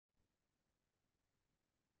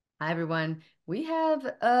Hi, everyone. We have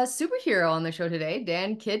a superhero on the show today,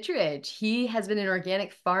 Dan Kittredge. He has been an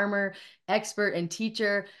organic farmer, expert, and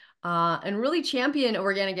teacher, and really championed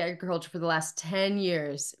organic agriculture for the last 10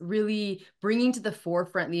 years, really bringing to the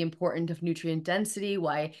forefront the importance of nutrient density,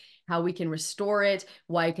 how we can restore it,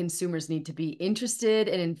 why consumers need to be interested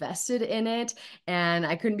and invested in it. And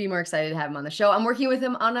I couldn't be more excited to have him on the show. I'm working with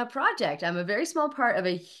him on a project. I'm a very small part of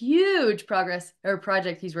a huge progress or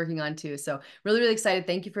project he's working on too. So really, really excited.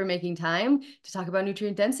 Thank you for making time to talk about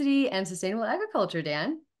nutrient density and sustainable agriculture,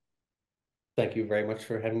 Dan. Thank you very much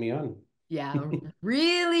for having me on. Yeah, I'm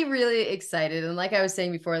really, really excited. And like I was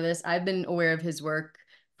saying before this, I've been aware of his work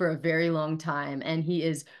for a very long time, and he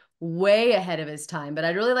is way ahead of his time. But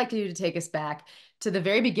I'd really like you to take us back to the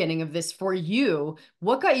very beginning of this for you.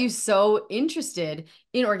 What got you so interested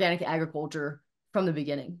in organic agriculture from the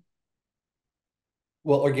beginning?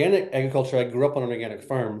 Well, organic agriculture, I grew up on an organic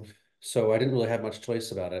farm, so I didn't really have much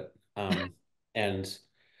choice about it. And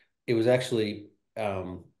it was actually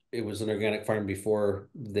it was an organic farm before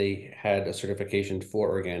they had a certification for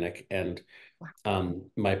organic. And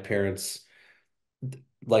my parents,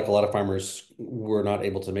 like a lot of farmers, were not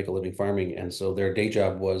able to make a living farming, and so their day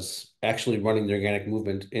job was actually running the organic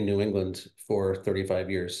movement in New England for 35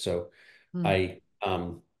 years. So Hmm.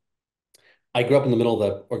 I grew up in the middle of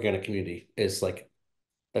the organic community. It's like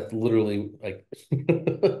that's literally like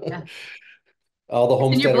Yeah, all the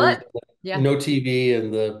it's in your homesteaders, blood. Yeah. no TV,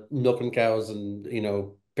 and the milking cows, and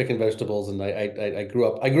picking vegetables. And I grew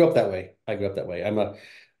up that way. I grew up that way.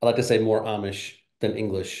 I like to say more Amish than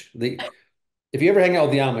English. The If you ever hang out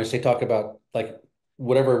with the Amish, they talk about like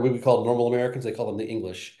whatever we would call normal Americans, they call them the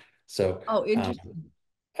English. So Oh, um, interesting.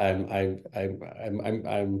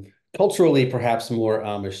 I'm culturally perhaps more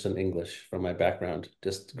Amish than English from my background,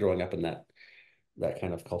 just growing up in that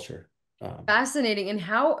kind of culture. Um, Fascinating. And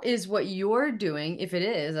how is what you're doing, if it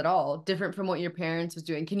is at all, different from what your parents was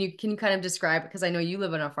doing? Can you kind of describe it? Because I know you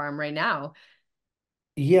live on a farm right now.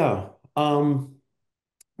 yeah.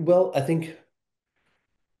 Well, I think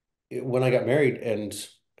when I got married and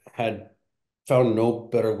had found no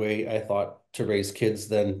better way, I thought, to raise kids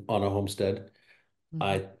than on a homestead, Mhm.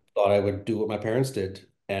 I thought I would do what my parents did.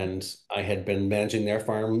 And I had been managing their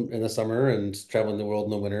farm in the summer and traveling the world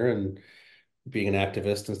in the winter and being an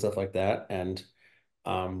activist and stuff like that. And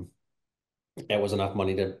um, it was enough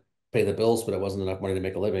money to pay the bills, but it wasn't enough money to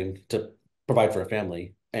make a living to provide for a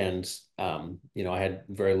family. And I had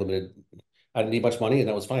very limited. I didn't need much money, and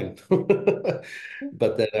that was fine.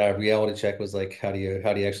 But then reality check was like, how do you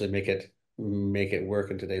actually make it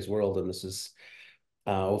work in today's world? And this is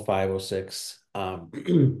 05, 06.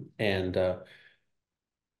 And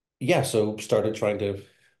yeah, so started trying to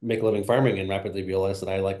make a living farming and rapidly realized that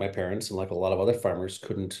I, like my parents and like a lot of other farmers,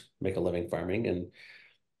 couldn't make a living farming. And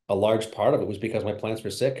a large part of it was because my plants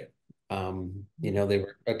were sick. They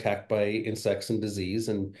were attacked by insects and disease,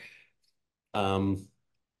 um,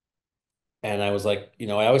 and I was like, I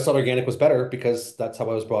always thought organic was better because that's how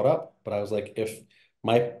I was brought up. But I was like, if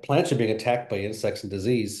my plants are being attacked by insects and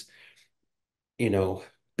disease, you know,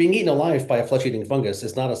 being eaten alive by a flesh-eating fungus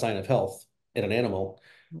is not a sign of health in an animal.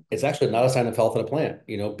 It's actually not a sign of health in a plant.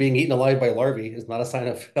 Being eaten alive by larvae is not a sign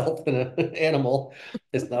of health in an animal.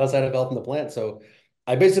 It's not a sign of health in the plant. So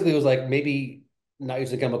I basically was like, maybe not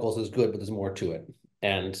using chemicals is good, but there's more to it.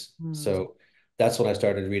 And Hmm. so that's when I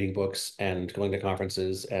started reading books and going to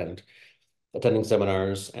conferences and attending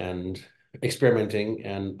seminars and experimenting.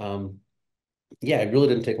 And yeah, it really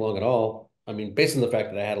didn't take long at all. I mean, based on the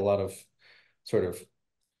fact that I had a lot of sort of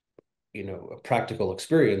a practical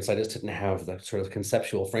experience. I just didn't have the sort of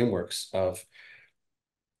conceptual frameworks of,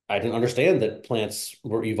 I didn't understand that plants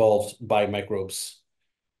were evolved by microbes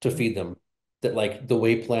to feed them. That like the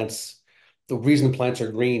reason plants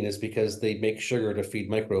are green is because they make sugar to feed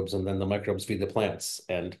microbes, and then the microbes feed the plants.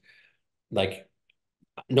 And like,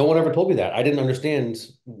 no one ever told me that. I didn't understand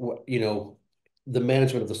the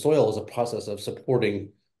management of the soil is a process of supporting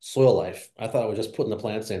soil life. I thought I was just putting the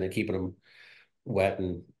plants in and keeping them wet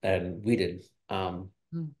and weeded. Hmm.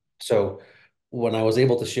 So when I was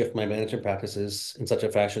able to shift my management practices in such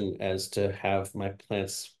a fashion as to have my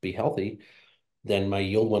plants be healthy, then my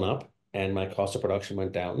yield went up and my cost of production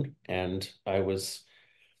went down, and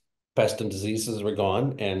pest and diseases were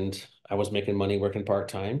gone, and I was making money working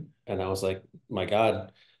part-time. And I was like, my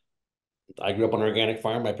God, I grew up on an organic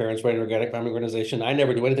farm. My parents ran an organic farming organization. I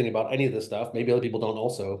never knew anything about any of this stuff. Maybe other people don't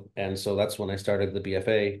also. And so that's when I started the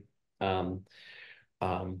BFA. Um,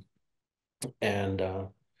 um, and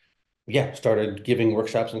yeah, started giving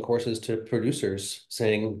workshops and courses to producers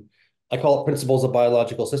saying, I call it principles of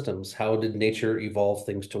biological systems. How did nature evolve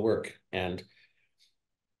things to work? And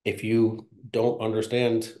if you don't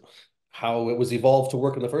understand how it was evolved to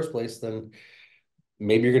work in the first place, then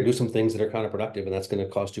maybe you're going to do some things that are counterproductive, and that's going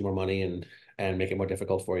to cost you more money and make it more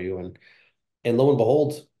difficult for you. And lo and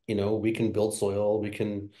behold, we can build soil, we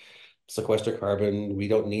can sequester carbon. We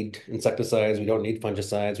don't need insecticides, we don't need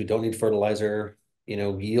fungicides, we don't need fertilizer.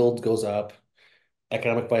 Yield goes up,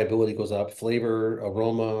 economic viability goes up, flavor,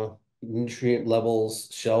 aroma, nutrient levels,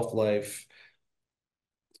 shelf life.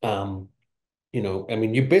 Um, I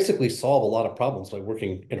mean, you basically solve a lot of problems by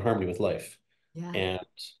working in harmony with life. Yeah. And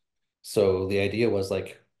so the idea was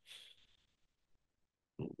like,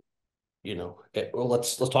 well,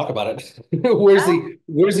 let's talk about it.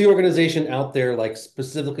 Where's the organization out there like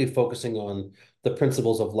specifically focusing on the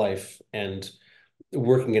principles of life and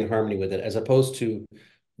working in harmony with it, as opposed to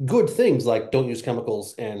good things like don't use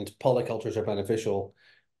chemicals and polycultures are beneficial.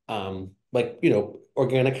 Like,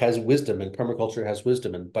 organic has wisdom and permaculture has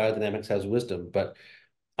wisdom and biodynamics has wisdom, but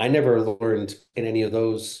I never learned in any of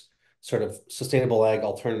those sort of sustainable ag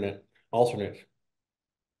alternate,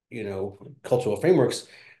 cultural frameworks,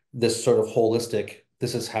 this sort of holistic,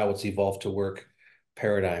 this is how it's evolved to work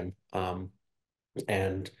paradigm.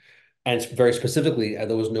 And and very specifically,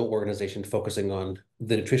 there was no organization focusing on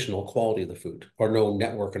the nutritional quality of the food, or no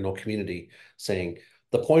network or no community saying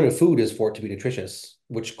the point of food is for it to be nutritious,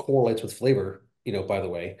 which correlates with flavor, by the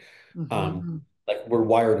way. Um, Hmm. like we're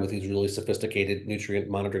wired with these really sophisticated nutrient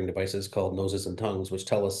monitoring devices called noses and tongues, which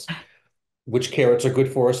tell us which carrots are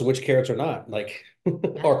good for us and which carrots are not, like,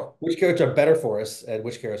 Yeah. or which carrots are better for us and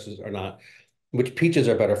which carrots are not, which peaches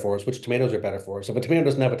are better for us, which tomatoes are better for us. If a tomato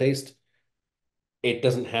doesn't have a taste, it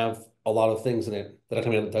doesn't have a lot of things in it that a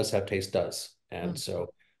tomato that does have taste does. And Mm.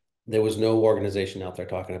 so there was no organization out there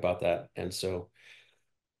talking about that. And so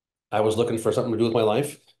I was looking for something to do with my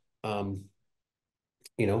life. Um,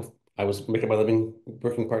 I was making my living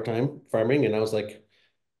working part-time farming, and I was like,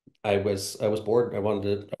 I was bored. I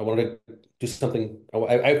wanted to do something.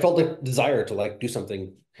 I felt a desire to like do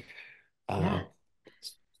something. Yeah. Uh,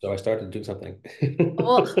 so I started doing something.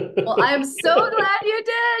 Well, well, I'm so glad you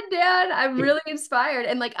did, Dan. I'm really inspired.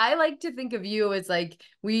 And like I like to think of you as like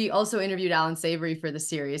we also interviewed Alan Savory for the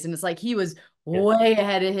series, and it's like he was Yeah. way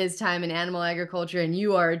ahead of his time in animal agriculture, and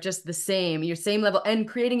you are just the same, your same level, and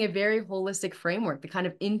creating a very holistic framework that kind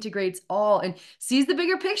of integrates all and sees the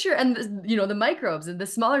bigger picture and the microbes and the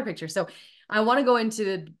smaller picture. So I want to go into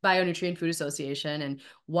the Bionutrient Food Association and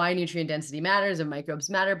why nutrient density matters and microbes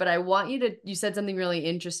matter. But I want you said something really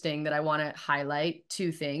interesting that I want to highlight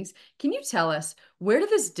two things. Can you tell us where did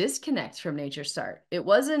this disconnect from nature start? It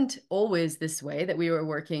wasn't always this way that we were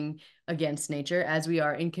working against nature as we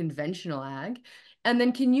are in conventional ag. And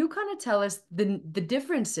then can you kind of tell us the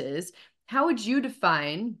differences? How would you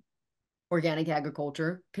define organic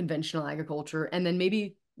agriculture, conventional agriculture, and then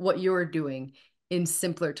maybe what you're doing in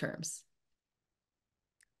simpler terms?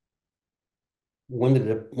 When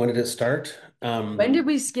did it start? When did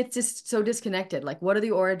we get so disconnected? Like, what are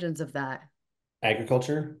the origins of that?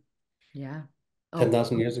 Agriculture, Yeah. Oh,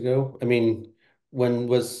 10,000 years ago. I mean,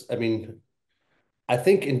 I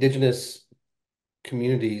think indigenous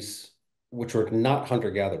communities, which were not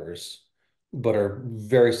hunter-gatherers, but are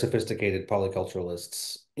very sophisticated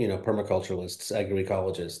polyculturalists, permaculturalists,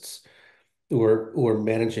 agroecologists, who are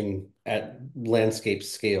managing at landscape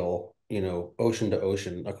scale, ocean to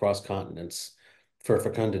ocean across continents for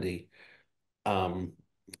fecundity. Um,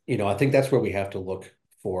 I think that's where we have to look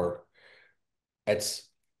for. It's,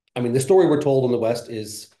 I mean, the story we're told in the West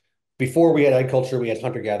is before we had agriculture, we had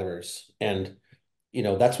hunter-gatherers, and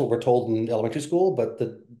that's what we're told in elementary school, but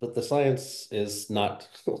the science is not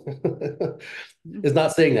is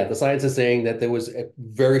not saying that. The science is saying that there was a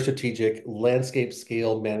very strategic landscape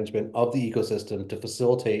scale management of the ecosystem to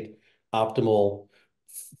facilitate optimal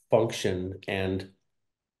function, and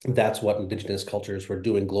that's what indigenous cultures were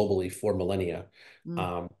doing globally for millennia. mm,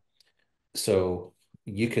 Um, so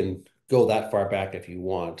you can go that far back if you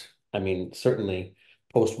want. I mean, certainly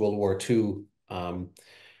post World War II, um,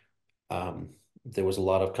 there was a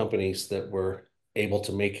lot of companies that were able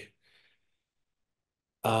to make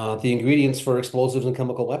the ingredients for explosives and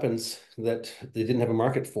chemical weapons that they didn't have a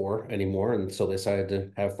market for anymore, and so they decided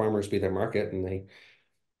to have farmers be their market. And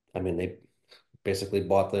they basically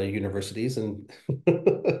bought the universities, and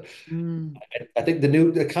mm, I think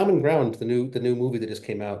the Common Ground, the new movie that just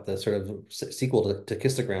came out, the sort of sequel to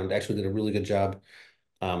Kiss the Ground, actually did a really good job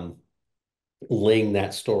um, laying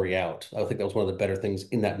that story out. I think that was one of the better things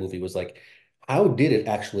in that movie was like, how did it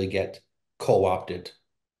actually get co-opted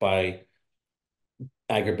by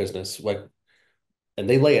agribusiness? Like, and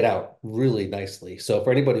they lay it out really nicely. So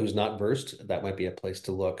for anybody who's not versed, that might be a place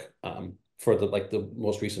to look for the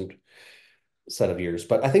most recent. set of years.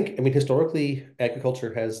 But I think, I mean, historically,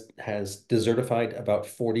 agriculture has desertified about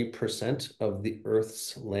 40% of the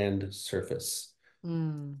Earth's land surface.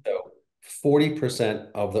 Mm, So 40%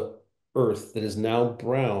 of the Earth that is now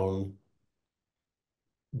brown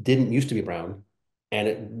didn't used to be brown, and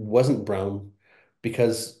it wasn't brown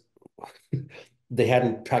because they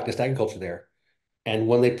hadn't practiced agriculture there. And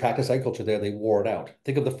when they practiced agriculture there, they wore it out.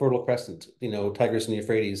 Think of the Fertile Crescent, Tigris and the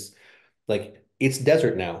Euphrates. Like it's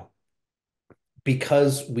desert now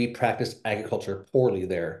because we practiced agriculture poorly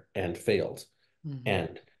there and failed. mhm.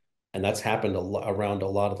 And and that's happened around a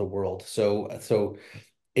lot of the world. So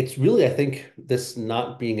it's really, I think, this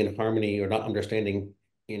not being in harmony or not understanding,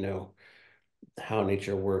 you know, how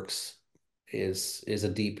nature works is a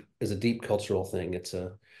deep cultural thing. It's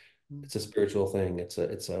a spiritual thing. It's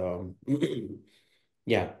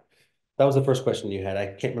yeah. That was the first question you had. I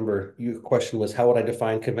can't remember. Your question was how would I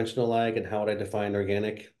define conventional ag and how would I define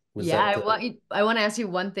organic? Was Yeah, that the I want to ask you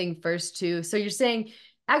one thing first too. So you're saying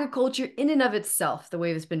agriculture in and of itself, the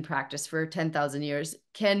way it's been practiced for 10,000 years,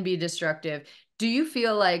 can be destructive. Do you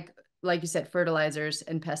feel like you said, fertilizers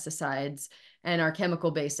and pesticides and our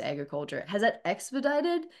chemical-based agriculture, has that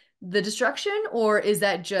expedited the destruction, or is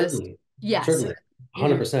that just certainly, yes, certainly, you're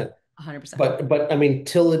 100%. 100%. But I mean,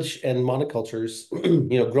 tillage and monocultures,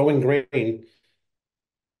 growing grain.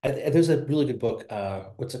 There's a really good book.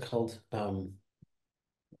 What's it called?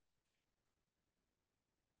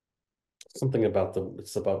 Something about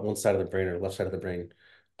it's about one side of the brain or left side of the brain.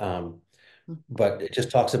 Um, but it just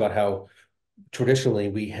talks about how traditionally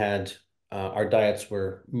we had our diets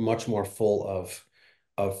were much more full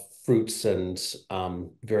of fruits and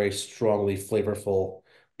very strongly flavorful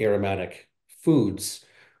aromatic foods,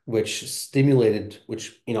 which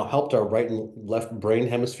helped our right and left brain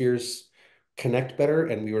hemispheres connect better,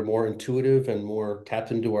 and we were more intuitive and more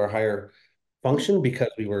tapped into our higher function because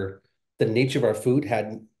the nature of our food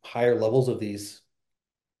had higher levels of these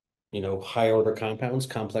higher order compounds,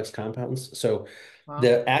 complex compounds. So Wow.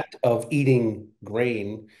 the act of eating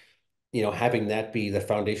grain, having that be the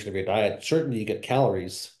foundation of your diet, certainly you get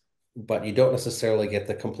calories, but you don't necessarily get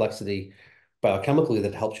the complexity biochemically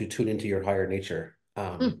that helps you tune into your higher nature.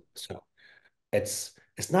 So it's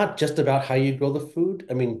not just about how you grow the food.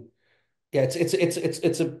 I mean, yeah, it's a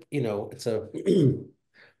it's a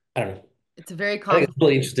I don't know. It's a very I think it's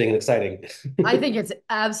really complicated. interesting and exciting. I think it's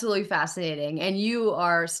absolutely fascinating. And you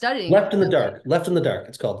are studying it. Left in the Dark. Left in the Dark.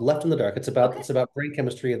 It's called Left in the Dark. It's about Okay. it's about brain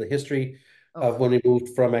chemistry and the history Oh, of when we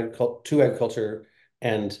moved from agriculture to agriculture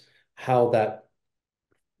and how that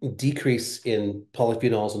decrease in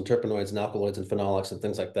polyphenols and terpenoids and alkaloids and phenolics and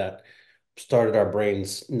things like that started our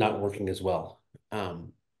brains not working as well.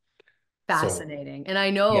 Um, so fascinating. And I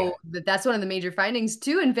yeah, know that that's one of the major findings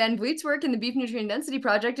too in Van Vliet's work in the Beef Nutrient Density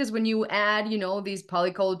Project is when you add, these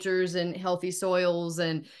polycultures and healthy soils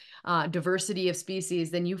and diversity of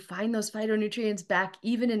species, then you find those phytonutrients back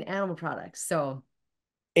even in animal products. So,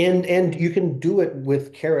 and you can do it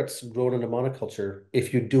with carrots grown in a monoculture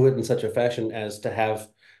if you do it in such a fashion as to have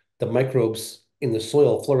the microbes in the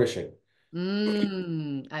soil flourishing,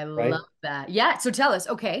 I love right? that. Yeah. So tell us,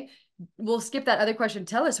 okay, we'll skip that other question.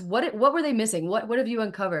 Tell us what were they missing? What have you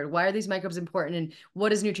uncovered? Why are these microbes important? And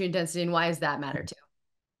what is nutrient density and why does that matter too?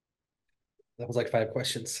 That was like five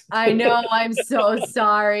questions. I know, I'm so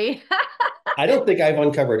sorry. I don't think I've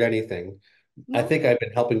uncovered anything. I No? think I've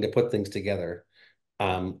been helping to put things together.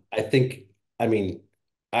 I think, I mean,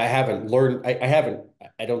 I haven't learned, I haven't,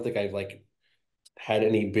 I don't think I've like had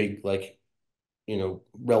any big like,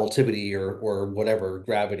 relativity or whatever,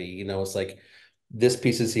 gravity, it's like this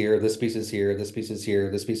piece is here, this piece is here, this piece is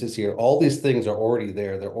here, this piece is here. All these things are already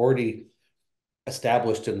there. They're already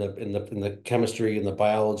established in the chemistry and the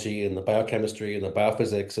biology and the biochemistry and the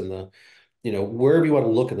biophysics and the wherever you want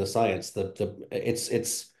to look in the science,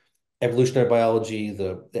 it's evolutionary biology,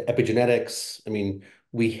 the epigenetics. I mean,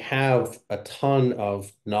 we have a ton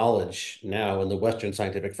of knowledge now in the Western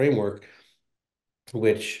scientific framework,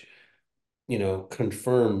 which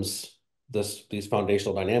confirms these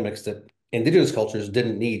foundational dynamics that indigenous cultures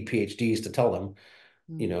didn't need PhDs to tell them,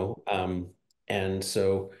 you Mm, know. And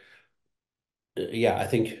so yeah, I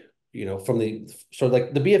think from the sort of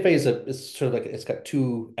like the BFA is sort of like it's got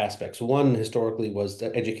two aspects. One historically was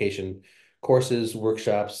the education, courses,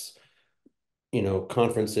 workshops,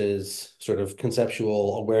 conferences, sort of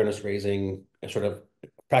conceptual awareness raising, and sort of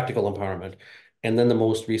practical empowerment. And then the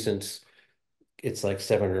most recent, it's like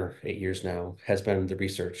 7 or 8 years now, has been the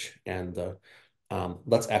research and the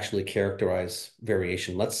let's actually characterize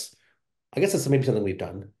variation. I guess that's maybe something we've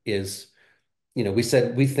done is we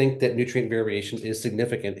said we think that nutrient variation is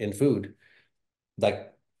significant in food.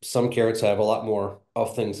 Like some carrots have a lot more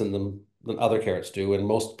of things in them than other carrots do. And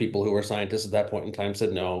most people who were scientists at that point in time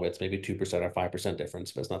said, no, it's maybe 2% or 5%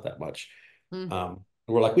 difference, but it's not that much. Mm.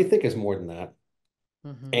 We're like, we think it's more than that.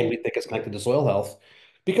 Hmm. And we think it's connected to soil health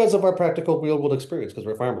because of our practical real world experience, because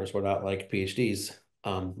we're farmers, we're not like PhDs.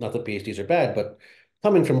 Not that PhDs are bad, but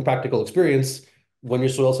coming from practical experience, when your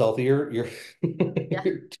soil's healthier, Yeah.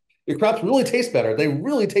 your, your crops really taste better. They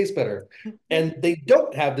really taste better. And they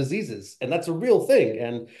don't have diseases. And that's a real thing.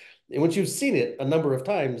 And once you've seen it a number of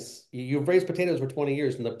times, you've raised potatoes for 20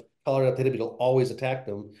 years and the Colorado potato beetle always attacked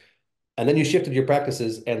them. And then you shifted your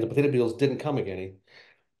practices and the potato beetles didn't come again,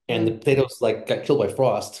 and the Mm. potatoes like got killed by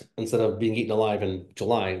frost instead of being eaten alive in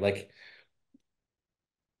July. Like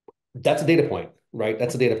that's a data point, right?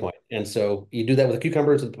 That's a data point. And so you do that with the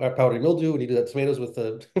cucumbers and powdery mildew, and you do that with tomatoes with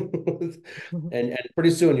the and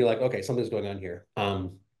pretty soon you're like, okay, something's going on here.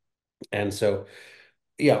 And so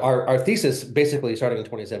yeah, our thesis basically starting in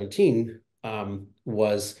 2017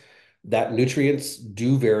 was that nutrients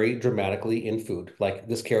do vary dramatically in food, like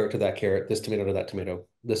this carrot to that carrot, this tomato to that tomato,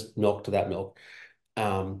 this milk to that milk.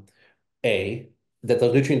 Um, A, that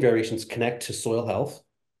those nutrient variations connect to soil health.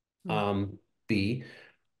 Mm. Um, B,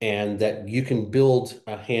 and that you can build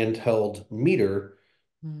a handheld meter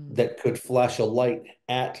Mm. that could flash a light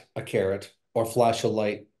at a carrot or flash a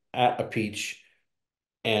light at a peach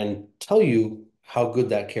and tell you how good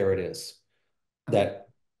that carrot is. Oh. That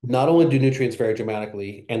not only do nutrients vary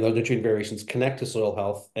dramatically, and those nutrient variations connect to soil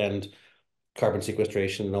health and carbon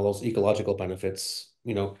sequestration and all those ecological benefits,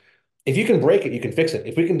 if you can break it, you can fix it.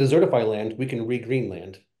 If we can desertify land, we can regreen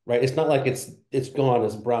land, right? It's not like it's gone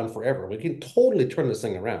as brown forever. We can totally turn this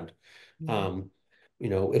thing around. Yeah. Um,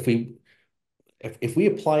 if we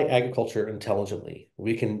apply agriculture intelligently,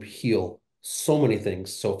 we can heal so many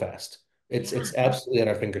things so fast. It's Yeah. absolutely at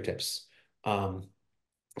our fingertips. Um,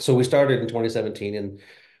 so we started in 2017,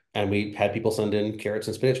 and we had people send in carrots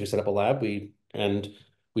and spinach. We set up a lab. We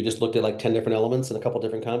just looked at like 10 different elements and a couple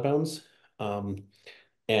different compounds. Um,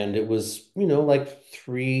 and it was, like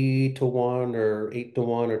 3 to 1 or 8 to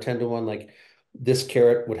 1 or 10 to 1. Like this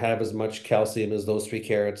carrot would have as much calcium as those 3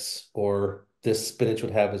 carrots, or this spinach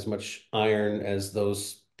would have as much iron as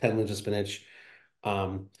those 10 leaves of spinach.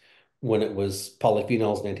 Um, when it was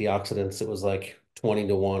polyphenols and antioxidants, it was like 20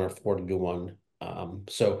 to 1 or 40 to 1.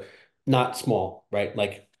 So not small, right?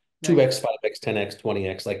 Like Right. 2x, 5x, 10x,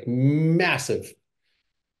 20x, like massive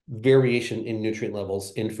variation in nutrient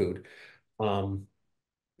levels in food. Um,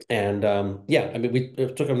 and yeah, I mean,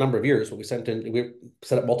 it took a number of years, but we set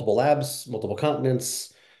up multiple labs, multiple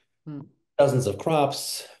continents, Mm. dozens of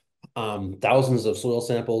crops, thousands of soil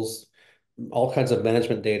samples, all kinds of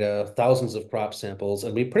management data, thousands of crop samples,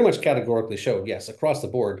 and we pretty much categorically showed, yes, across the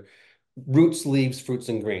board, roots, leaves, fruits,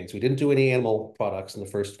 and grains. We didn't do any animal products in the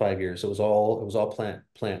first 5 years. It was all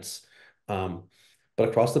plants. Um, but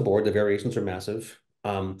across the board, the variations are massive.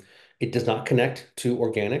 It does not connect to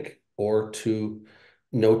organic or to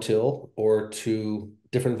no-till or to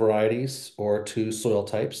different varieties or to soil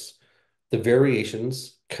types. The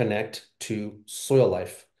variations connect to soil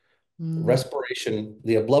life, Mm. respiration,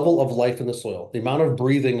 the level of life in the soil, the amount of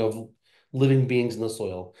breathing of living beings in the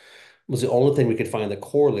soil was the only thing we could find that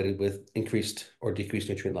correlated with increased or decreased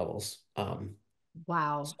nutrient levels.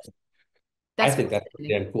 Wow. So I That's think that's pretty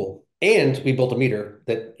fascinating. damn cool. And we built a meter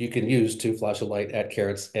that you can use to flash a light at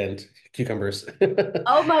carrots and cucumbers.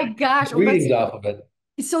 Oh my gosh. Oh, Readings off of it.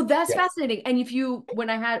 so that's Yeah, fascinating. And if you, when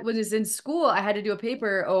was in school, I had to do a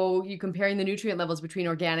paper, oh, you comparing the nutrient levels between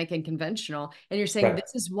organic and conventional. And you're saying right.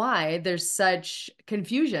 this is why there's such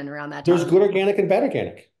confusion around that There's topic. good organic and bad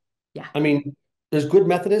organic. Yeah. I mean, there's good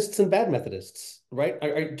Methodists and bad Methodists,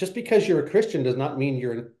 right? Just because you're a Christian does not mean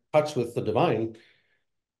you're in touch with the divine.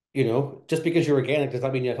 Just because you're organic does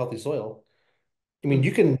not mean you have healthy soil. I mean,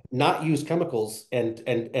 you can not use chemicals and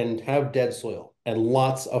have dead soil, and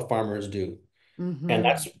lots of farmers do. And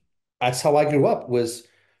Mm-hmm. that's how I grew up was,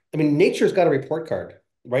 I mean, nature's got a report card,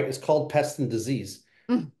 right? It's called pest and disease.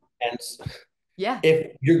 Mm. And Yeah.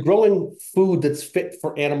 if you're growing food that's fit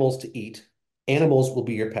for animals to eat, animals will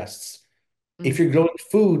be your pests. If Mm. you're growing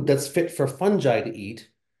food that's fit for fungi to eat,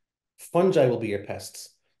 fungi will be your pests.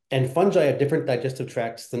 And fungi have different digestive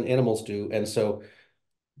tracts than animals do. And so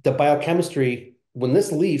the biochemistry, when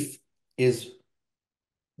this leaf is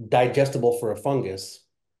digestible for a fungus,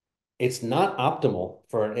 it's not optimal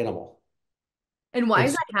for an animal. And why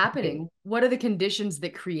is It's that happening? What are the conditions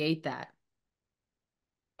that create that?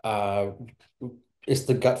 uh it's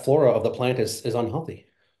the gut flora of the plant is unhealthy,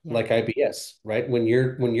 Yeah. like IBS, right? When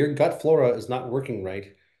your gut flora is not working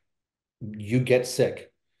right, you get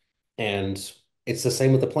sick. And it's the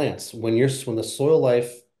same with the plants. When the soil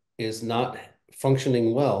life is not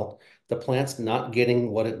functioning well, the plant's not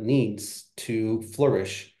getting what it needs to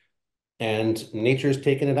flourish, and nature's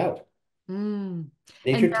taking it out. Mm.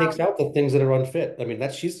 And Nature takes out the things that are unfit. I mean,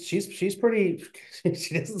 that's she's pretty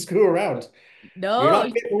she doesn't screw around. You're no,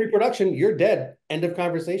 not fit for reproduction, you're dead. End of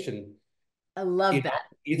conversation. I You love know, that.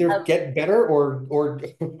 either I get better or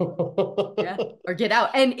Yeah. Or get out.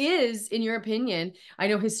 And is, in your opinion, I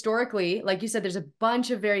know historically, like you said, there's a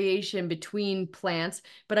bunch of variation between plants,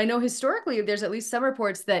 but I know historically there's at least some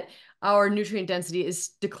reports that our nutrient density is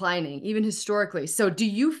declining, even historically. So do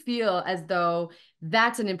you feel as though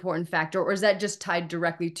that's an important factor, or is that just tied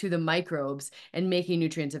directly to the microbes and making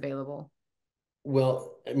nutrients available?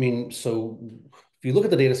 well, I mean, so if you look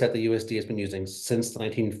at the data set the USD has been using since the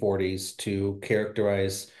 1940s to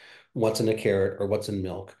characterize what's in a carrot or what's in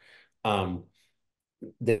milk, um,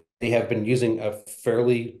 they have been using a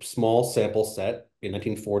fairly small sample set in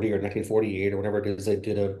 1940 or 1948 or whenever it is they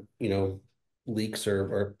did leeks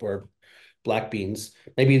or black beans.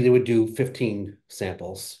 Maybe they would do 15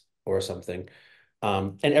 samples or something.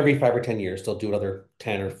 And every 5 or 10 years, they'll do another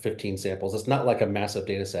 10 or 15 samples. It's not like a massive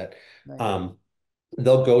data set. Right. Um,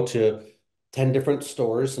 they'll go to 10 different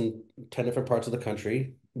stores in 10 different parts of the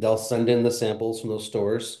country. They'll send in the samples from those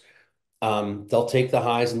stores. They'll take the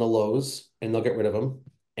highs and the lows and they'll get rid of them.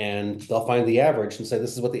 And they'll find the average and say,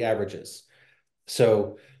 this is what the average is.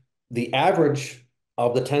 So the average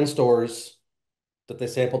of the 10 stores that they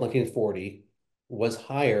sampled in 1940 was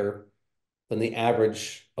higher than the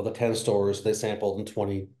average of the 10 stores they sampled in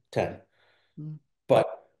 2010. Mm. But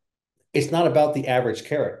it's not about the average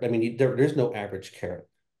carrot. I mean, there's no average carrot.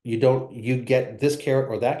 You get this carrot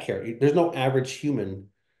or that carrot. There's no average human.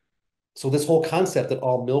 So this whole concept that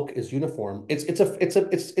all milk is uniform,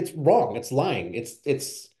 it's wrong. It's lying. It's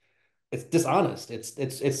dishonest.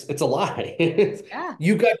 It's a lie. Yeah.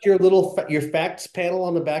 You got your little your facts panel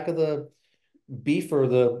on the back of the beef or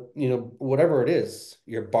the whatever it is,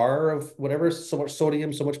 your bar of whatever, so much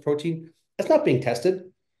sodium, so much protein. It's not being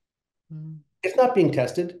tested. Mm. It's not being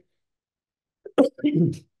tested.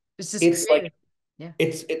 It's just It's like creative. Yeah.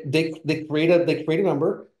 they create a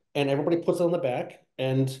number and everybody puts it on the back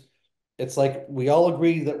and it's like we all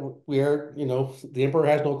agree that we are, the emperor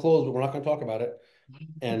has no clothes, but we're not going to talk about it.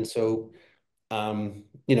 And so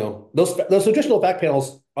those traditional back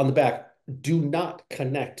panels on the back do not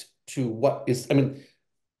connect to what is, I mean,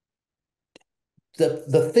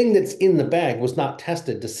 the thing that's in the bag was not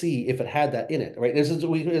tested to see if it had that in it, right?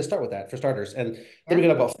 We going to start with that for starters. And then we Yeah.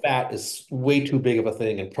 get about fat is way too big of a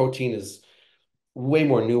thing, and protein is way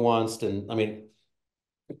more nuanced. And I mean,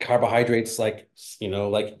 carbohydrates, like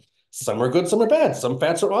some are good, some are bad. Some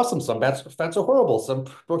fats are awesome, some fats are horrible. Some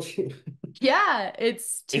protein Yeah.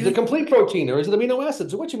 It's is it too. complete protein or is it amino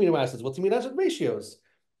acids or which amino acids? What's amino acid ratios?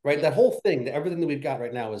 Right? Yeah. That whole thing, everything that we've got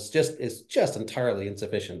right now is just entirely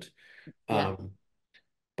insufficient. Yeah. Um,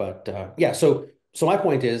 but yeah, so my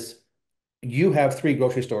point is you have three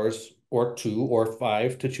grocery stores or two or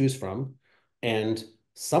five to choose from, and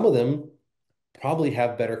some of them probably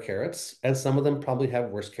have better carrots, and some of them probably have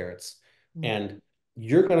worse carrots. Mm. And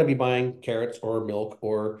you're going to be buying carrots or milk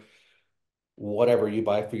or whatever you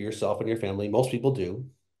buy for yourself and your family. Most people do.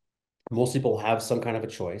 Most people have some kind of a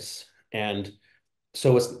choice. And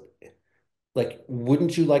so it's like,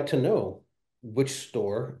 wouldn't you like to know which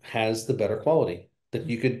store has the better quality that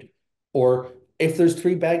you could, or if there's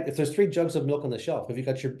three jugs of milk on the shelf, if you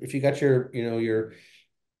got your,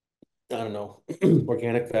 I don't know,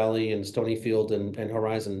 Organic Valley and Stonyfield and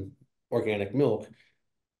Horizon organic milk,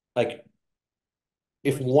 like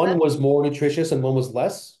if Which is one that? was more nutritious and one was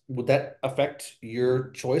less, would that affect your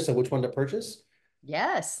choice of which one to purchase?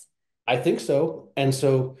 Yes. I think so. And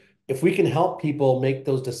so if we can help people make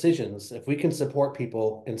those decisions, if we can support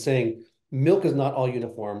people in saying milk is not all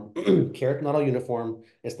uniform, carrot not all uniform,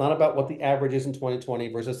 it's not about what the average is in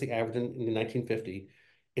 2020 versus the average in 1950.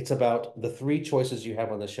 It's about the three choices you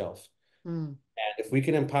have on the shelf. Mm. And if we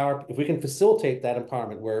can facilitate that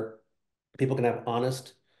empowerment where people can have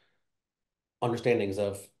honest understandings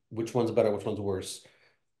of which one's better, which one's worse,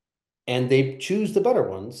 and they choose the better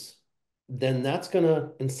ones, then that's going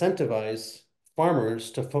to incentivize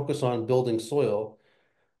farmers to focus on building soil,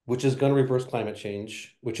 which is going to reverse climate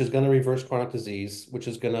change, which is going to reverse chronic disease, which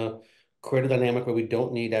is going to create a dynamic where we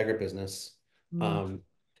don't need agribusiness. Mm. Um,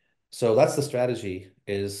 so that's the strategy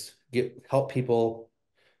is help people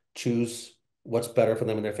choose what's better for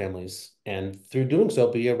them and their families. And through doing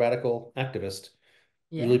so, be a radical activist,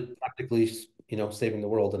 Yeah. really practically, saving the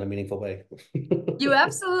world in a meaningful way. You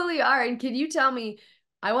absolutely are. And can you tell me,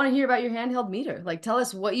 I want to hear about your handheld meter. Like, tell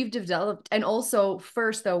us what you've developed. And also,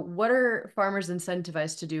 first, though, what are farmers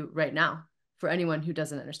incentivized to do right now for anyone who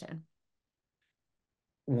doesn't understand?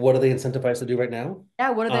 What are they incentivized to do right now?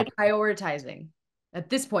 Yeah, what are they Um, prioritizing at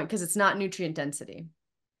this point? Because it's not nutrient density.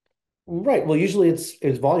 right. Well, usually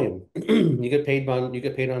it's volume. You get paid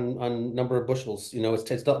on number of bushels.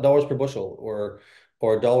 It's dollars per bushel,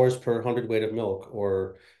 or dollars per hundred weight of milk,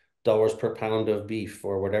 or dollars per pound of beef,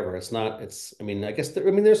 or whatever. It's not. It's. I mean, I guess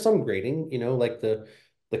there's some grading. Like the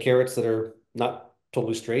carrots that are not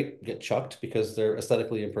totally straight get chucked because they're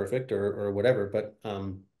aesthetically imperfect, or whatever. But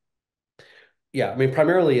yeah, I mean,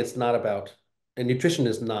 primarily it's not about, and nutrition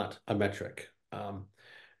is not a metric.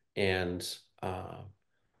 And uh,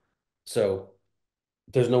 so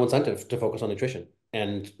there's no incentive to focus on nutrition.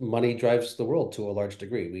 And money drives the world to a large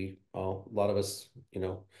degree. A lot of us,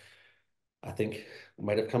 I think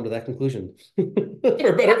might have come to that conclusion, for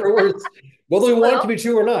better or for worse, whether Just we a want it to little. be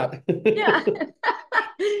true or not. Yeah.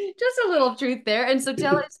 Just a little truth there. And so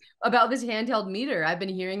tell us about this handheld meter. I've been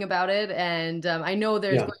hearing about it, and I know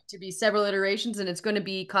there's Yeah. going to be several iterations and it's going to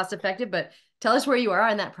be cost effective, but tell us where you are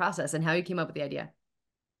in that process and how you came up with the idea.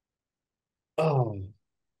 Oh,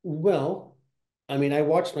 well, I mean, I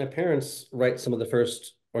watched my parents write some of the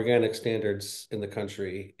first organic standards in the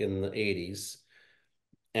country in the 80s,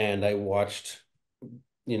 and I watched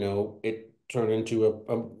it turned into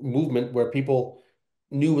a movement where people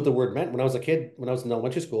knew what the word meant. When I was a kid, when I was in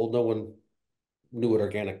elementary school, no one knew what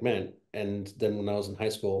organic meant. And then when I was in high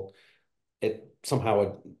school, it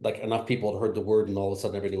somehow like enough people had heard the word and all of a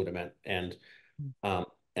sudden everybody knew what it meant. Um,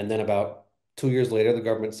 and then about 2 years later, the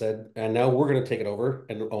government said, and now we're going to take it over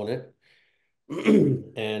and own it.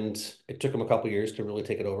 And it took them a couple of years to really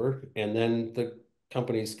take it over. And then the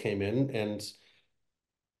companies came in, and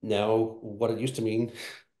now what it used to mean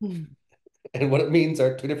Hmm. and what it means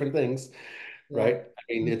are two different things, Yeah. right?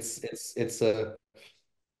 I mean,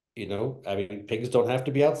 I mean, pigs don't have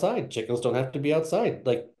to be outside, chickens don't have to be outside,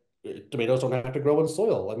 like tomatoes don't have to grow in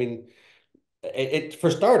soil. I mean,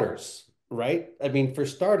 for starters, right? I mean, for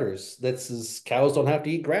starters, that's is cows don't have to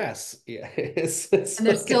eat grass. Yeah, it's And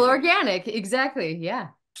they're still like organic. Exactly. Yeah.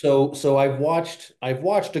 so I've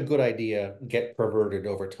watched a good idea get perverted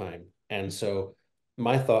over time. And so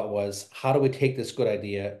my thought was, how do we take this good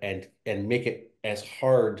idea and make it as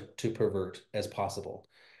hard to pervert as possible?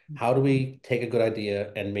 How do we take a good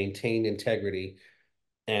idea and maintain integrity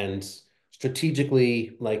and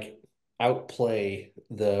strategically like outplay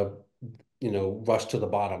the rush to the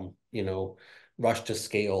bottom, rush to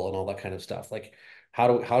scale and all that kind of stuff. Like how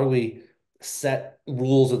do we set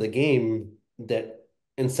rules of the game that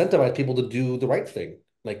incentivize people to do the right thing?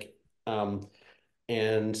 Like um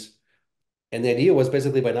and and the idea was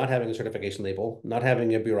basically by not having a certification label, not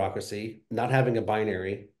having a bureaucracy, not having a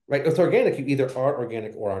binary, right? With organic, you either are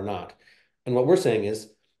organic or are not. And what we're saying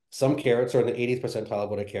is some carrots are in the 80th percentile of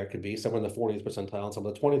what a carrot could be, some are in the 40th percentile, and some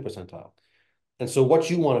in the 20th percentile. And so what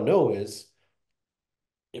you want to know is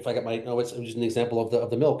if I got my, oh, it's just an example of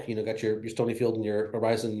the milk, got your Stonyfield and your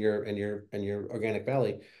Horizon, and your Organic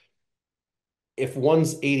Valley. If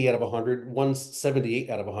one's 80 out of 100, one's 78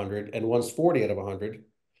 out of 100, and one's 40 out of 100,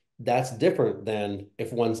 that's different than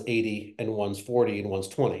if one's 80 and one's 40 and one's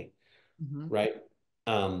 20, Mhm. right?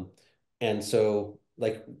 Um, and so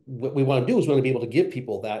like what we want to do is we want to be able to give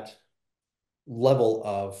people that level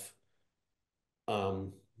of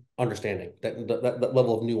um understanding, that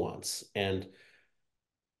level of nuance. And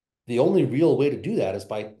the only real way to do that is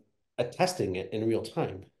by attesting it in real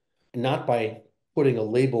time, not by putting a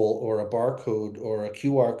label or a barcode or a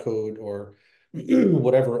QR code or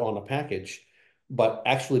whatever on a package, but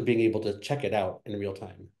actually being able to check it out in real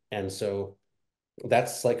time. And so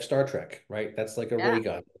that's like Star Trek, right? That's like a Yeah. ray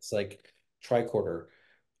gun. It's like tricorder.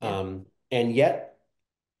 Yeah. And yet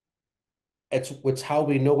it's how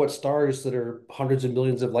we know what stars that are hundreds of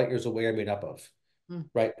millions of light years away are made up of, Mm.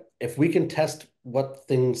 right? If we can test what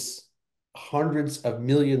things hundreds of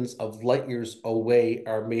millions of light years away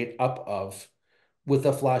are made up of with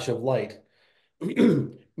a flash of light,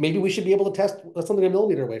 maybe we should be able to test what something a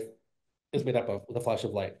millimeter away is made up of with a flash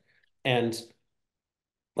of light. And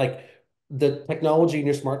like the technology in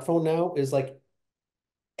your smartphone now is like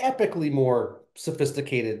epically more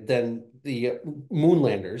sophisticated than the moon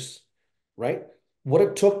landers, right? What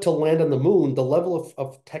it took to land on the moon, the level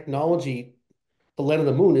of technology to land on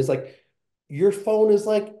the moon is like your phone is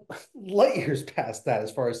like light years past that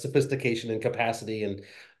as far as sophistication and capacity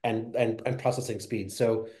and processing speed.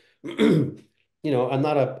 So, I'm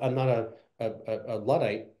not a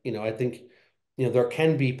Luddite. I think, there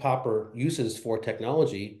can be proper uses for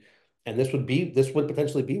technology, and this would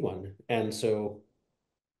potentially be one. And so,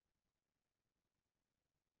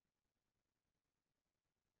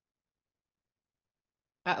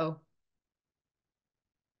 Uh-oh.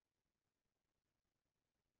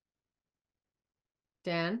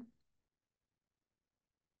 Dan?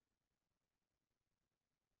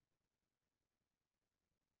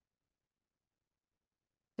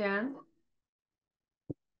 Dan?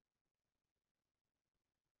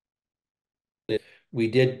 We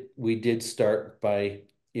did start by,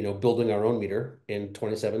 building our own meter in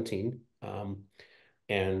 2017.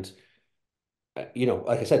 And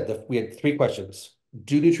like I said, we had three questions.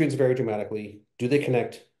 Do nutrients vary dramatically? Do they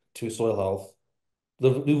connect to soil health?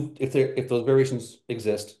 If those variations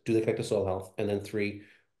exist, do they connect to soil health? And then three,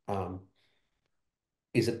 um,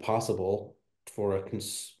 is it possible for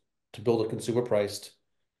to build a consumer priced,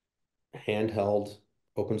 handheld,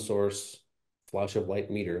 open source flash of light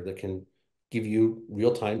meter that can give you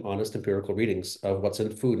real time, honest empirical readings of what's in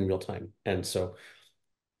food in real time? And so,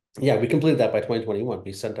 yeah, we completed that by 2021.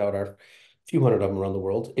 We sent out our few hundred of them around the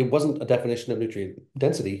world. It wasn't a definition of nutrient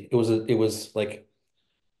density. It was like,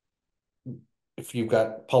 if you've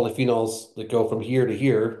got polyphenols that go from here to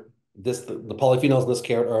here, the polyphenols in this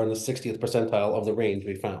carrot are in the 60th percentile of the range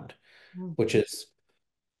we found, Mm. which is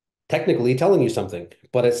technically telling you something,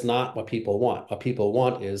 but it's not what people want. What people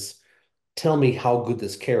want is, tell me how good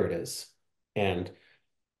this carrot is. And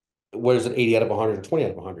what is it, 80 out of 100, 20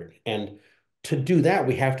 out of 100? And to do that,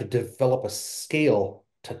 we have to develop a scale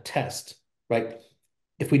to test, right?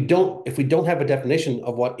 If we don't have a definition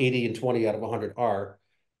of what 80 and 20 out of 100 are,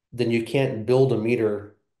 then you can't build a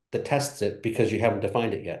meter that tests it because you haven't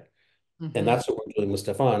defined it yet. And Hmm. that's what we're doing with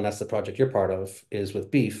Stefan. That's the project you're part of, is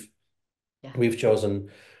with beef. Yeah. We've chosen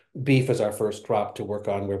beef as our first crop to work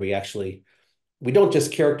on, where we don't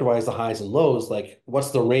just characterize the highs and lows, like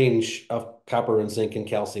what's the range of copper and zinc and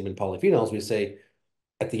calcium and polyphenols. We say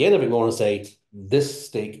at the end of it, we want to say this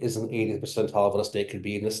steak is an 80th percentile of what a steak could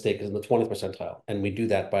be, and this steak is in the 20th percentile. And we do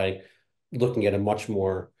that by looking at a much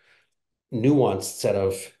more nuanced set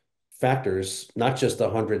of factors, not just the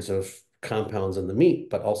hundreds of compounds in the meat,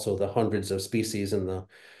 but also the hundreds of species in the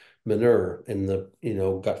manure, in the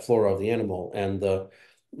gut flora of the animal, and the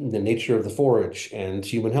nature of the forage, and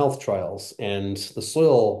human health trials, and the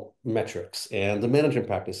soil metrics, and the management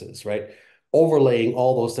practices, right? Overlaying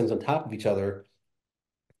all those things on top of each other,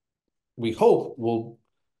 we hope will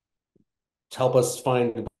help us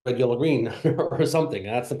find red, yellow, green or something.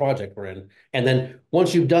 That's the project we're in. And then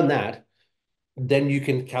once you've done that, then you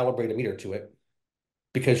can calibrate a meter to it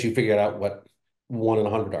because you figured out what 1 in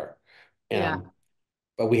 100 are. Yeah.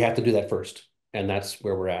 But we have to do that first. And that's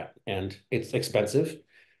where we're at. And it's expensive.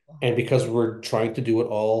 And because we're trying to do it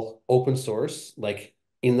all open source, like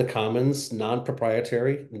in the commons,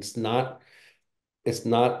 non-proprietary, it's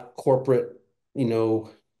not corporate, you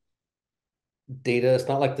know, data. It's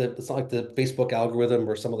not like the Facebook algorithm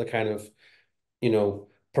or some other kind of,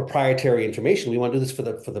 proprietary information. We want to do this for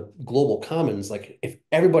the global commons. Like, if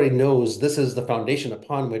everybody knows this is the foundation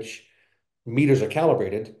upon which meters are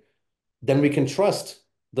calibrated, then we can trust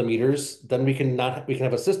the meters. Then we can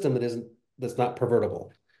have a system that's not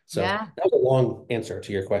pervertible. So Yeah. that was a long answer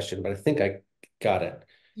to your question, but I think I got it.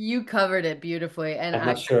 You covered it beautifully. And I'm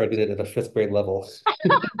not sure I did it at a fifth grade level.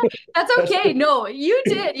 that's okay. No, you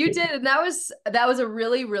did. You did. And that was a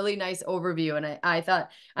really, really nice overview. And I thought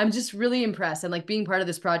I'm just really impressed. And like being part of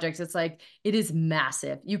this project, it's like it is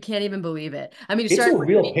massive. You can't even believe it. I mean, it It's started a with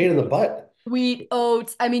real pain in the butt. wheat,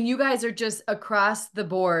 oats. I mean, you guys are just across the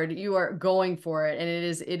board. You are going for it. And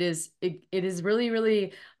it is really,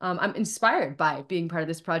 really I'm inspired by being part of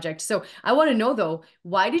this project. So I want to know though,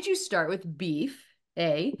 why did you start with beef?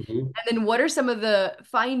 A. Mhm. And then what are some of the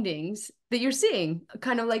findings that you're seeing?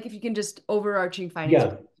 Kind of like if you can just overarching findings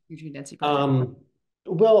of Yeah. the nutrient density project. Um,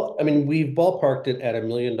 well, I mean, we've ballparked it at $1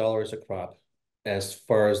 million a crop as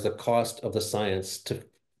far as the cost of the science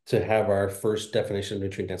to have our first definition of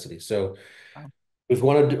nutrient density. So Wow. if we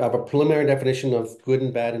want to have a preliminary definition of good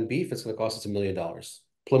and bad in beef, it's going to cost us $1 million.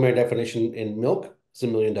 Preliminary definition in milk is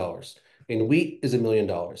 $1 million. In wheat is $1 million.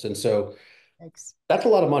 And so Thanks. that's a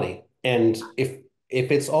lot of money. And if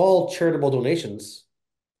it's all charitable donations,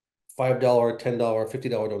 $5, $10,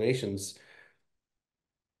 $50 donations,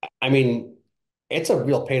 I mean, it's a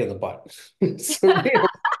real pain in the butt.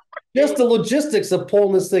 Just the logistics of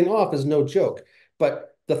pulling this thing off is no joke.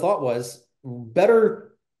 But the thought was,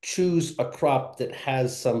 better choose a crop that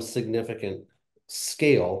has some significant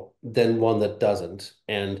scale than one that doesn't.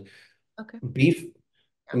 And Okay. beef,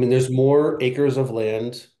 I mean, there's more acres of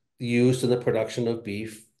land used in the production of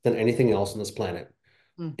beef than anything else on this planet.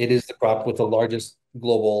 Mm. It is the crop with the largest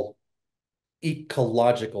global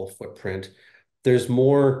ecological footprint. There's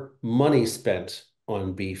more money spent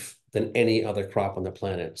on beef than any other crop on the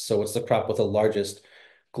planet. So it's the crop with the largest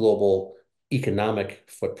global economic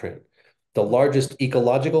footprint, the Mhm. largest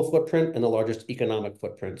ecological footprint, and the largest economic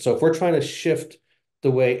footprint. So if we're trying to shift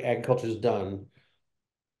the way agriculture is done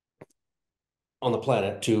on the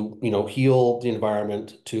planet to, heal the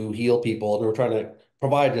environment, to heal people, and we're trying to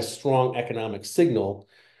provide a strong economic signal,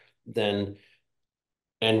 then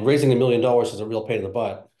and raising $1 million is a real pain in the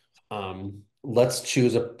butt. Let's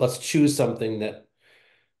choose something that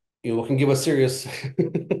can give us serious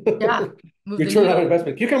Yeah. Move the return on needle.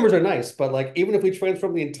 investment. Cucumbers are nice, but like even if we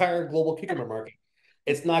transform the entire global cucumber market,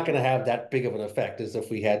 it's not going to have that big of an effect as if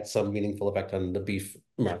we had some meaningful effect on the beef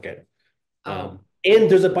market. Oh, And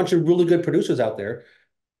there's a bunch of really good producers out there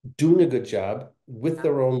doing a good job with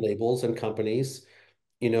their own labels and companies,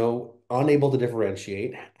 unable to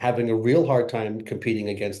differentiate, having a real hard time competing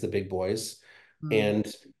against the big boys. mm.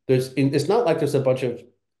 And it's not like there's a bunch of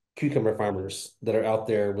cucumber farmers that are out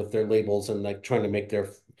there with their labels and like trying to make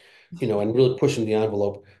and really pushing the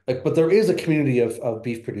envelope. Like, but there is a community of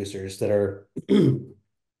beef producers that are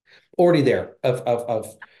already there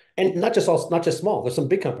and not just small. There's some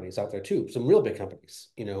big companies out there too, some real big companies,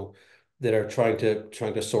 that are trying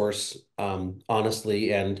to source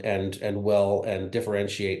honestly and well and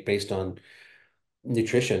differentiate based on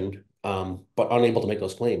nutrition, but unable to make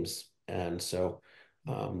those claims. And so,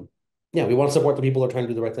 yeah, we want to support the people that are trying to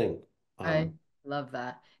do the right thing. I Um, love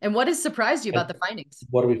that. And what has surprised you about and the findings?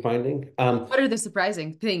 what are we finding? What are the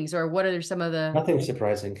surprising things, or what are some of the Nothing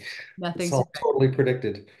surprising. It's nothing all surprising? totally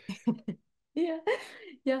predicted. Yeah.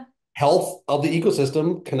 Yeah. Health of the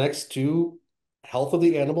ecosystem connects to health of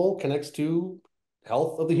the animal, connects to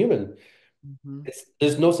health of the human. Mhm.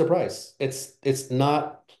 There's no surprise. It's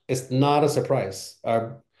not a surprise.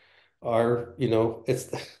 It's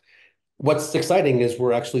what's exciting is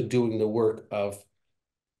we're actually doing the work of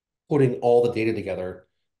putting all the data together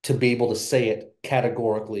to be able to say it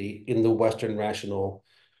categorically in the Western rational,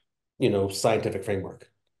 scientific framework.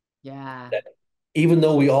 Yeah. That even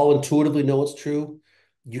though we all intuitively know it's true,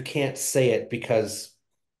 you can't say it because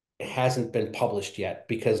it hasn't been published yet,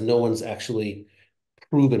 because no one's actually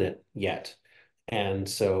proven it yet. And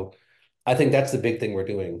so I think that's the big thing we're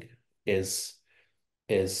doing is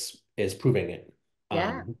is proving it.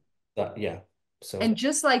 Yeah. Yeah. And So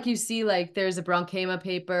just like you see, like there's a bronchema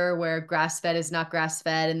paper where grass fed is not grass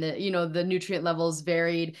fed, and the nutrient levels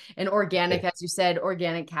varied. And yeah. organic, as you said,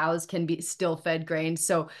 organic cows can be still fed grains.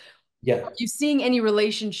 So Yeah. are you seeing any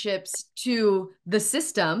relationships to the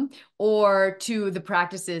system or to the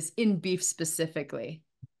practices in beef specifically?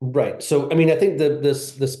 Right. So I mean, I think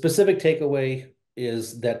the specific takeaway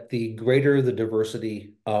is that the greater the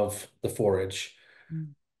diversity of the forage,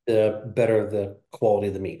 Mm. the better the quality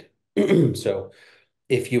of the meat. So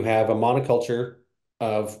if you have a monoculture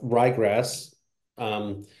of ryegrass,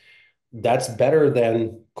 that's better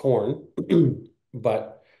than corn,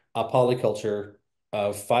 but a polyculture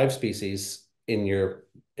of 5 species in your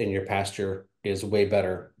pasture is way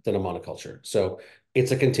better than a monoculture. So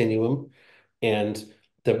it's a continuum, and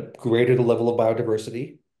the greater the level of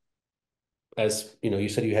biodiversity, as you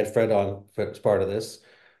said you had Fred on as part of this,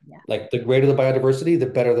 Yeah. like the greater the biodiversity, the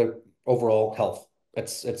better the overall health.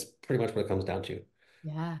 It's pretty much what it comes down to.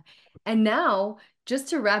 Yeah. And now, just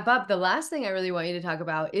to wrap up, the last thing I really want you to talk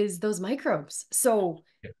about is those microbes. So,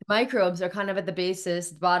 the microbes are kind of at the basis,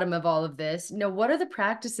 bottom of all of this. What are the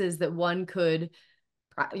practices that one could,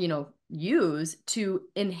 use to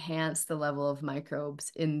enhance the level of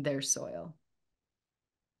microbes in their soil?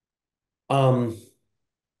 Um,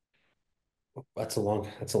 that's a long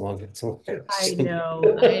I question. know,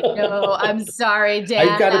 I know. I'm sorry, I've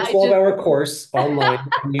Dan. got a I just, 12-hour course online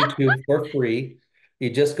on YouTube for free. You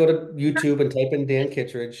just go to YouTube and type in Dan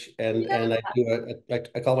Kittredge, and I do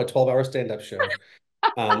I call it my 12-hour stand-up show.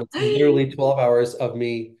 It's yeah. literally 12 hours of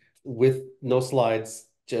me with no slides,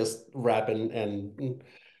 just rapping and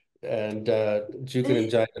juking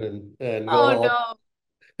and jiving and Oh going all.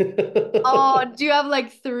 no. Oh, do you have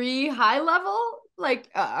like three high level? Like,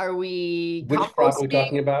 are we Which crop are we composting?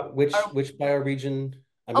 talking about? Which Are which bioregion?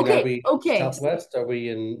 I mean, are okay, we okay. Southwest? Are we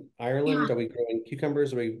in Yeah. Ireland? Are we growing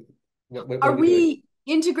cucumbers? Are we what Are are we doing? we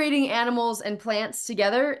integrating animals and plants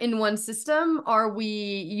together in one system? Are we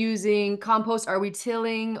using compost? Are we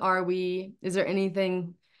tilling? Is there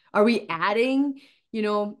anything, are we adding,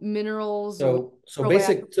 minerals or So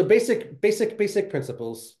probiotics? basic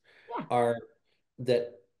principles Yeah. are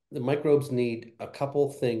that the microbes need a couple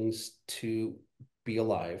things to be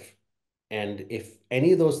alive. And if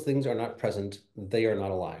any of those things are not present, they are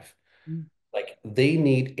not alive. Mm. Like they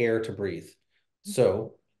need air to breathe.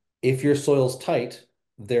 So if your soil's tight,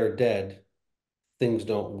 they're dead, things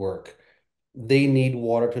don't work. They need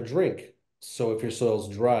water to drink. So if your soil's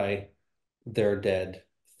dry, they're dead,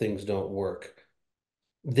 things don't work.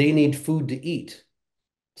 They need food to eat.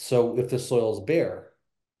 So if the soil's bare,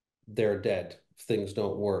 they're dead, things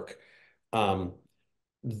don't work. Um,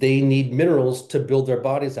 they need minerals to build their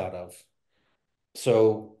bodies out of.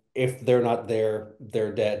 So if they're not there,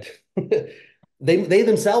 they're dead. They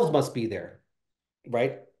themselves must be there,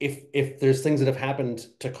 right? If there's things that have happened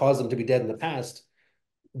to cause them to be dead in the past,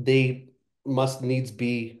 they must needs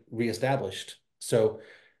be reestablished. So,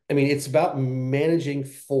 I mean, it's about managing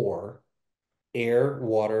for air,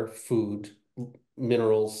 water, food,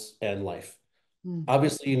 minerals, and life. Mm.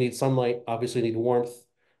 Obviously, you need sunlight. Obviously, you need warmth.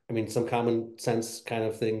 I mean, some common sense kind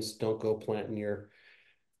of things. Don't go planting your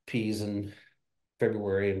peas in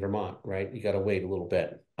February in Vermont, right? You got to wait a little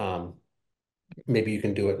bit. Maybe you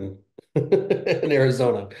can do it in in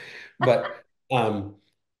Arizona, but um,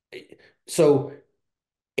 so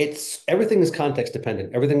it's everything is context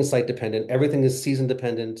dependent. Everything is site dependent. Everything is season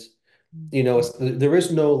dependent. You know, there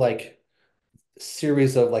is no like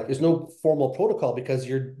series of like there's no formal protocol because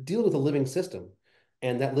you're dealing with a living system,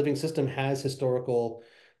 and that living system has historical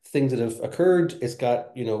things that have occurred. It's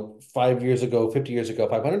got, 5 years ago, 50 years ago,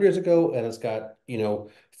 500 years ago, and it's got,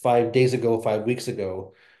 5 days ago, 5 weeks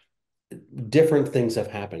ago. Different things have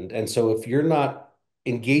happened, and so if you're not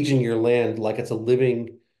engaging your land like it's a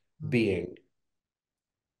living being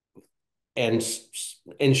and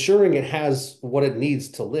ensuring it has what it needs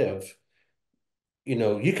to live,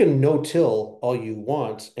 you can no-till all you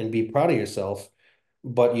want and be proud of yourself,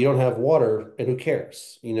 but you don't have water, and who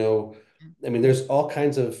cares? I mean, there's all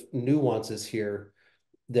kinds of nuances here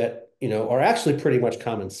that, are actually pretty much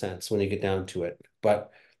common sense when you get down to it.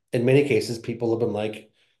 But in many cases, people have been like,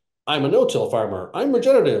 I'm a no-till farmer. I'm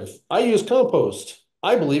regenerative. I use compost.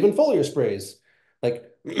 I believe in foliar sprays. Like,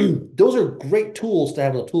 those are great tools to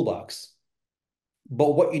have in a toolbox.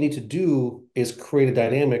 But what you need to do is create a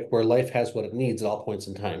dynamic where life has what it needs at all points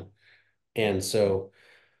in time. And so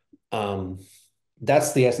um,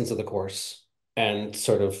 that's the essence of the course and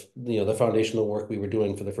sort of, the foundational work we were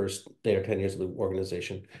doing for the first 8 or 10 years of the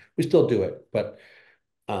organization. We still do it, but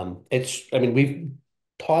I mean, we've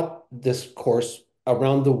taught this course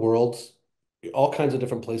around the world, all kinds of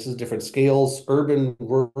different places, different scales, urban,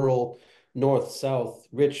 rural, north, south,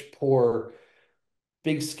 rich, poor,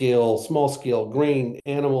 big scale, small scale, grain,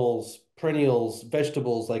 animals, perennials,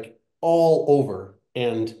 vegetables, like all over.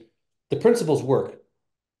 And the principles work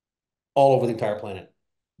all over the entire planet.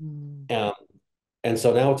 Mm. Um, and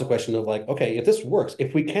so now it's a question of like, okay, if this works,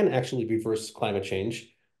 if we can actually reverse climate change,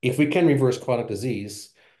 if we can reverse chronic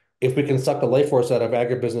disease, if we can suck the life force out of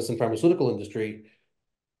agribusiness and pharmaceutical industry,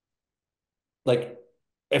 like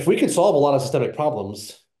if we can solve a lot of systemic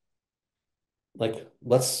problems, like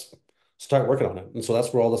let's start working on it. And so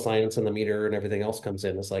that's where all the science and the meter and everything else comes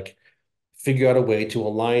in. It's like figure out a way to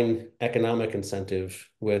align economic incentive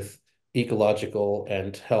with ecological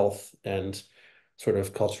and health and sort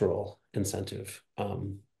of cultural incentive.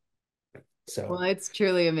 Well, So it's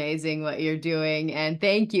truly amazing what you're doing. And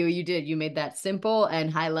thank you. You did. You made that simple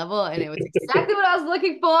and high level, and it was exactly what I was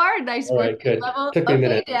looking for. Nice all right, working good. level. Took me a Okay,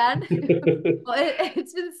 minute. Dan. Well,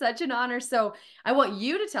 it's been such an honor. So I want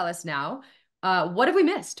you to tell us now, what have we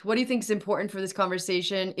missed? What do you think is important for this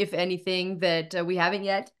conversation, if anything, that we haven't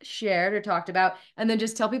yet shared or talked about? And then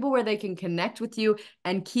just tell people where they can connect with you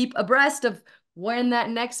and keep abreast of when that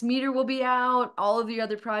next meter will be out, all of the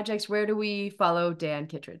other projects. Where do we follow Dan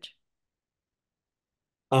Kittredge?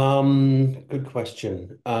 Good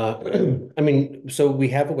question. I mean, so we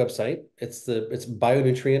have a website. It's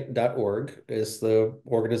bionutrient.org is the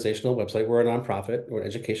organizational website. We're a nonprofit, we're an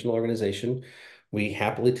educational organization. We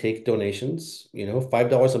happily take donations.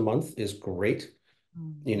 $5 a month is great.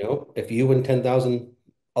 Mm. If you and 10,000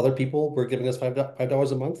 other people were giving us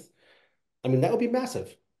 $5 a month, I mean, that would be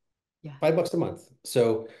massive. Yeah. $5 a month.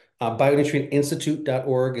 So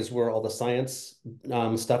bionutrientinstitute.org is where all the science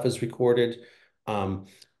stuff is recorded. Um,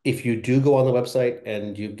 if you do go on the website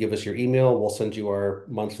and you give us your email, we'll send you our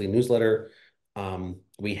monthly newsletter.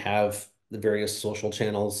 We have the various social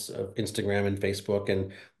channels of Instagram and Facebook, and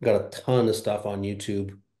we've got a ton of stuff on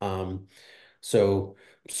YouTube. So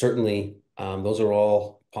certainly those are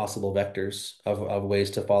all possible vectors of ways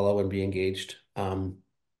to follow and be engaged. Um,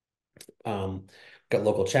 got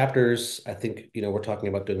local chapters. I think, we're talking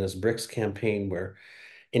about doing this BRICS campaign where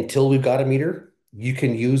until we've got a meter, you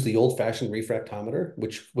can use the old-fashioned refractometer,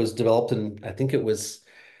 which was developed in, I think it was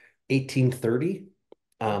 1830,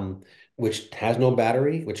 um, which has no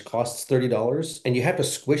battery, which costs $30. And you have to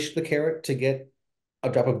squish the carrot to get a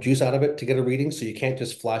drop of juice out of it to get a reading. So you can't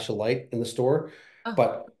just flash a light in the store. Oh.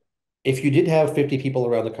 But if you did have 50 people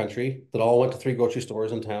around the country that all went to 3 grocery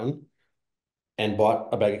stores in town and bought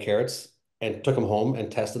a bag of carrots and took them home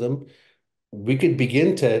and tested them, we could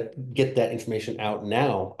begin to get that information out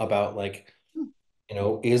now about like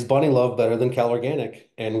Is Bunny Love better than Cal Organic?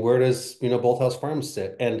 And where does, Bolt House Farms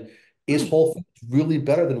sit? And is Hmm. Whole Foods really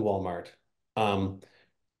better than Walmart? Um,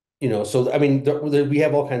 so I mean, we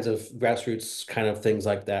have all kinds of grassroots kind of things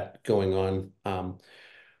like that going on,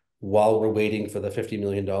 while we're waiting for the $50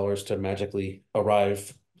 million to magically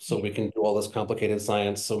arrive, so Yeah. we can do all this complicated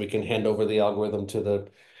science, so we can hand over the algorithm to the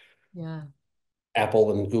Yeah.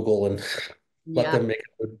 Apple and Google and let Yeah. them make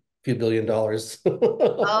a few $1 billion. Oh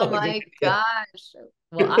What a good my idea. gosh.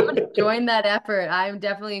 Well, I'm going to join that effort. I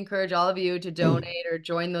definitely encourage all of you to donate or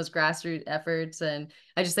join those grassroots efforts. And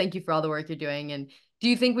I just thank you for all the work you're doing. And do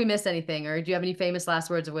you think we missed anything, or do you have any famous last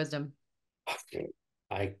words of wisdom?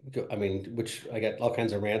 I mean, which I got all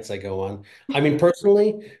kinds of rants I go on. I mean,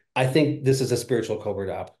 personally, I think this is a spiritual covert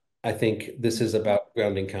op. I think this is about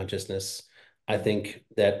grounding consciousness. I think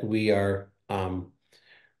that we are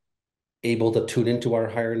able to tune into our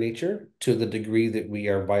higher nature to the degree that we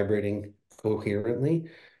are vibrating coherently,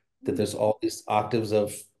 that there's all these octaves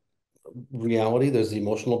of reality. There's the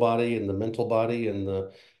emotional body and the mental body and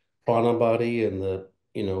the prana body and the,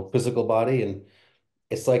 physical body. And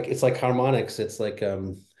it's like harmonics. It's like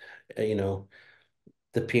you know,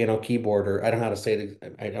 the piano keyboard, or I don't know how to say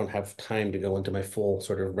it. I don't have time to go into my full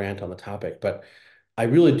sort of rant on the topic, but I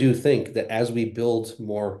really do think that as we build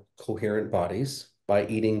more coherent bodies by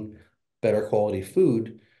eating better quality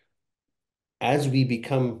food, as we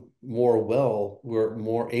become more well, we're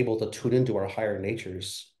more able to tune into our higher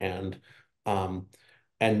natures um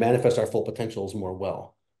and manifest our full potentials more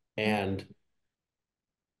well. And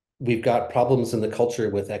we've got problems in the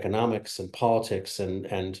culture with economics and politics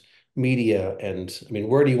and media. And I mean,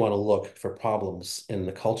 where do you want to look for problems in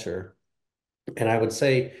the culture? And I would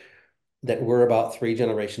say that we're about 3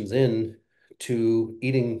 generations in to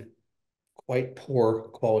eating quite poor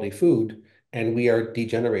quality food, and we are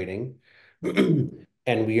degenerating,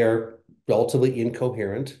 and we are relatively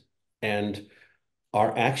incoherent, and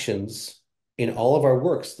our actions in all of our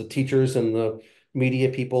works, the teachers and the media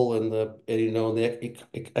people and the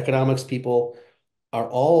economics people,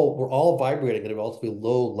 we're all vibrating at a relatively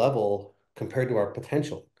low level compared to our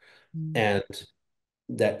potential. And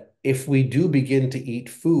that if we do begin to eat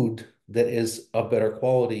food that is of better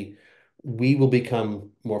quality, we will become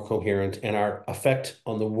more coherent, and our effect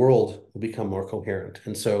on the world will become more coherent.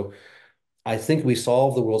 And so I think we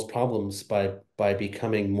solve the world's problems by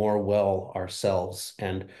becoming more well ourselves.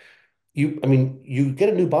 And I mean, you get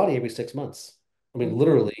a new body every 6 months. I mean,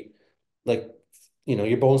 literally, like,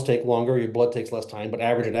 your bones take longer, your blood takes less time, but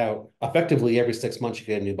average it out. Effectively, every 6 months, you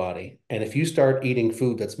get a new body. And if you start eating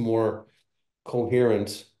food that's more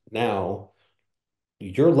coherent now,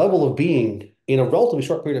 your level of being in a relatively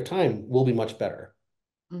short period of time will be much better.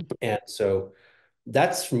 And so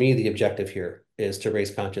that's for me the objective here is to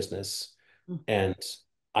raise consciousness. And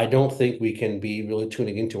I don't think we can be really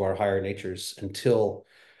tuning into our higher natures until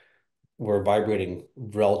we're vibrating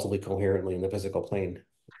relatively coherently in the physical plane.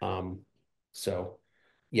 Um, so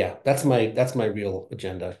yeah, that's my real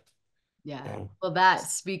agenda. Yeah. Uh, Well, that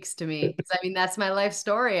speaks to me. 'Cause I mean, that's my life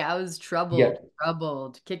story. I was yeah,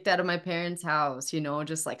 troubled, kicked out of my parents' house,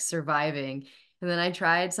 just like surviving. And then I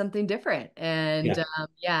tried something different. And yeah.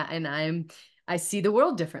 yeah, and I see the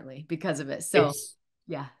world differently because of it. So, It's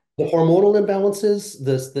yeah. the hormonal imbalances,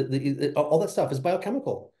 all that stuff is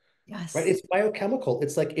biochemical, right? Yes. It's biochemical.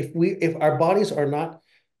 It's like if our bodies are not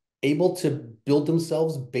able to build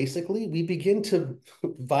themselves basically, we begin to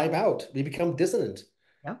vibe out. We become dissonant,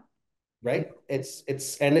 Yep. I right?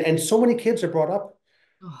 And so many kids are brought up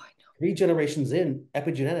Oh, I 3 generations in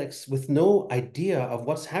epigenetics with no idea of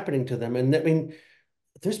what's happening to them. And I mean,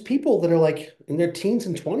 there's people that are like in their teens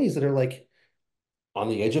and 20s that are like on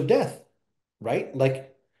the edge of death, right?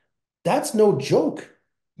 Like that's no joke.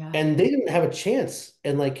 know. Yeah. And they didn't have a chance.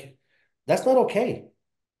 And like, that's not okay.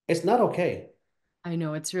 It's not okay. I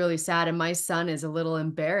know it's really sad. And my son is a little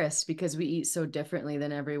embarrassed because we eat so differently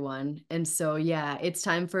than everyone. And so, yeah, it's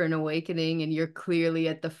time for an awakening, and you're clearly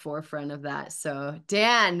at the forefront of that. So,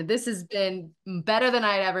 Dan, this has been better than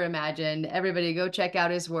I'd ever imagined. Everybody, go check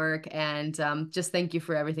out his work, and just thank you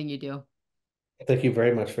for everything you do. Thank you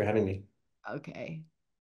very much for having me. Okay.